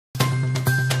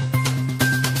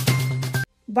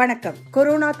வணக்கம்.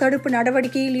 கொரோனா தடுப்பு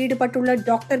நடவடிக்கையில் ஈடுபட்டுள்ள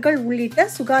டாக்டர்கள் உள்ளிட்ட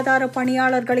சுகாதார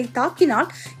பணியாளர்களை தாக்கினால்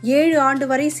 7 ஆண்டு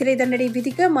வரை சிறை தண்டனை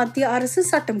விதிக்க மத்திய அரசு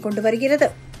சட்டம் கொண்டு வருகிறது.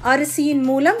 அரிசியின்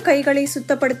மூலம் கைகளை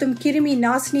சுத்தப்படுத்தும் கிருமி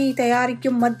நாசினியை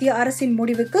தயாரிக்கும் மத்திய அரசின்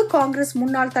முடிவுக்கு காங்கிரஸ்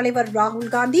முன்னாள் தலைவர்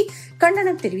ராகுல் காந்தி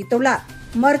கண்டனம் தெரிவித்துள்ளார்.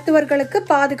 மருத்துவர்களுக்கு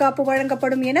பாதுகாப்பு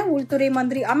வழங்கப்படும் என உள்துறை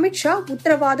மந்திரி அமித்ஷா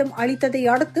உத்தரவாதம் அளித்ததை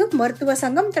அடுத்து மருத்துவ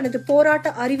சங்கம் தனது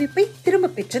போராட்ட அறிவிப்பை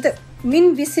திரும்பப் பெற்றது. மின்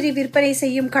விசிறி விற்பனை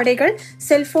செய்யும் கடைகள்,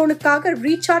 செல்போனுக்காக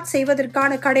ரீசார்ஜ்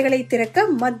செய்வதற்கான கடைகளை திறக்க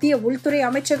மத்திய உள்துறை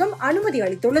அமைச்சகம் அனுமதி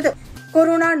அளித்துள்ளது.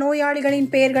 கொரோனா நோயாளிகளின்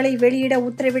பெயர்களை வெளியிட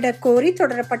உத்தரவிடக் கோரி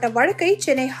தொடரப்பட்ட வழக்கை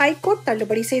சென்னை ஹைகோர்ட்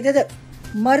தள்ளுபடி செய்தது.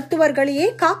 மருத்துவர்களையே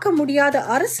காக்க முடியாத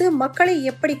அரசு மக்களை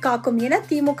எப்படி காக்கும் என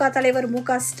திமுக தலைவர்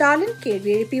மு.க. ஸ்டாலின் கேள்வி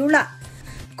எழுப்பியுள்ளார்.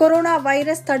 கொரோனா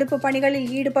வைரஸ் தடுப்பு பணிகளில்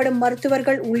ஈடுபடும்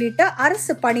மருத்துவர்கள் உள்ளிட்ட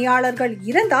அரசு பணியாளர்கள்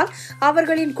இறந்தால்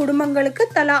அவர்களின் குடும்பங்களுக்கு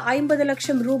தலா 50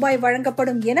 லட்சம் ரூபாய்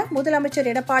வழங்கப்படும் என முதலமைச்சர்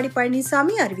எடப்பாடி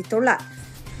பழனிசாமி அறிவித்துள்ளார்.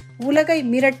 உலகை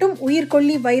மிரட்டும்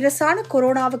உயிர்கொல்லி வைரஸான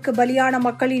கொரோனாவுக்கு பலியான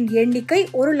மக்களின் எண்ணிக்கை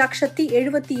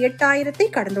 1,78,000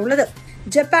 கடந்துள்ளது.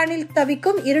 ஜப்பானில்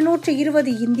தவிக்கும்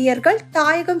 220 இந்தியர்கள்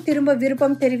தாயகம் திரும்ப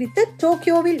விருப்பம் தெரிவித்து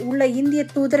டோக்கியோவில் உள்ள இந்திய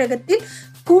தூதரகத்தில்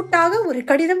கூட்டாக ஒரு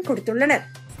கடிதம் கொடுத்துள்ளனர்.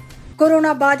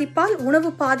 கொரோனா பாதிப்பால் உணவு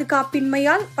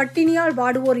பாதுகாப்பின்மையால் பட்டினியால்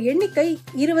வாடுவோர் எண்ணிக்கை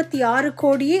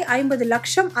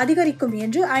 26,50,00,000 அதிகரிக்கும்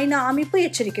என்று ஐநா அமைப்பு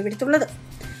எச்சரிக்கை விடுத்துள்ளது.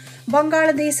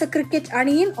 வங்காளதேச கிரிக்கெட்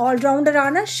அணியின்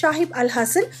ஆல்ரவுண்டரான ஷாஹிப் அல்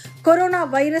ஹசன் கொரோனா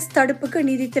வைரஸ் தடுப்புக்கு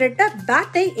நிதி திரட்ட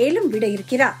பேட்டை ஏலம் விட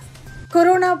இருக்கிறார்.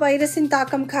 கொரோனா வைரஸின்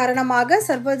தாக்கம் காரணமாக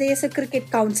சர்வதேச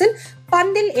கிரிக்கெட் கவுன்சில்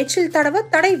பந்தில் எச்சில் தடவ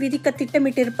தடை விதிக்க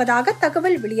திட்டமிட்டிருப்பதாக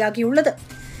தகவல் வெளியாகியுள்ளது.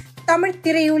 தமிழ்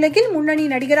திரையுலகில் முன்னணி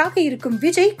நடிகராக இருக்கும்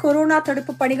விஜய் கொரோனா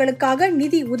தடுப்பு பணிகளுக்காக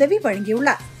நிதி உதவி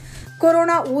வழங்கியுள்ளார்.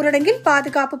 கொரோனா ஊரடங்கில்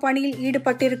பாதுகாப்பு பணியில்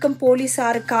ஈடுபட்டிருக்கும்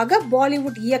போலீசாருக்காக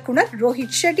பாலிவுட் இயக்குனர்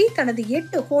ரோஹித் ஷெட்டி தனது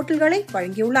 8 ஹோட்டல்களை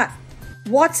வழங்கியுள்ளார்.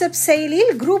 வாட்ஸ்அப்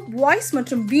செயலியில் குரூப் வாய்ஸ்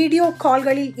மற்றும் வீடியோ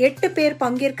கால்களில் 8 பேர்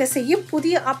பங்கேற்க செய்யும்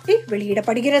புதிய அப்டேட்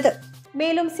வெளியிடப்படுகிறது.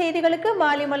 மேலும் செய்திகளுக்கு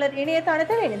மாலை மலர்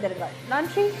இணையதளத்தில் இணைந்திருங்கள்.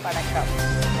 நன்றி, வணக்கம்.